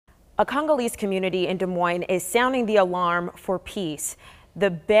A Congolese community in Des Moines is sounding the alarm for peace.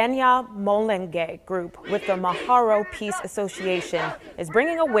 The Banyamulenge Group with the Maharo Peace Association is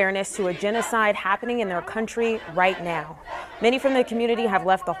bringing awareness to a genocide happening in their country right now. Many from the community have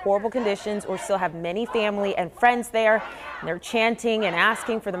left the horrible conditions or still have many family and friends there, and they're chanting and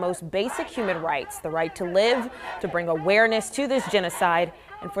asking for the most basic human rights, the right to live, to bring awareness to this genocide,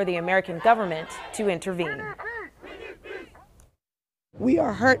 and for the American government to intervene. We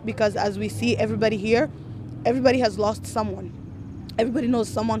are hurt because, as we see everybody here, everybody has lost someone. Everybody knows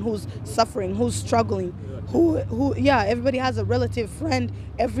someone who's suffering, who's struggling, everybody has a relative, friend.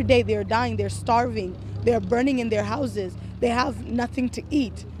 Every day they're dying, they're starving, they're burning in their houses. They have nothing to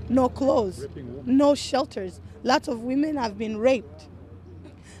eat, no clothes, no shelters. Lots of women have been raped.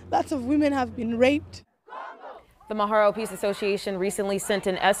 Lots of women have been raped. The Maharo Peace Association recently sent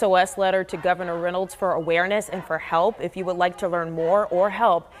an SOS letter to Governor Reynolds for awareness and for help. If you would like to learn more or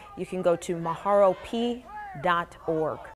help, you can go to maharoP.org.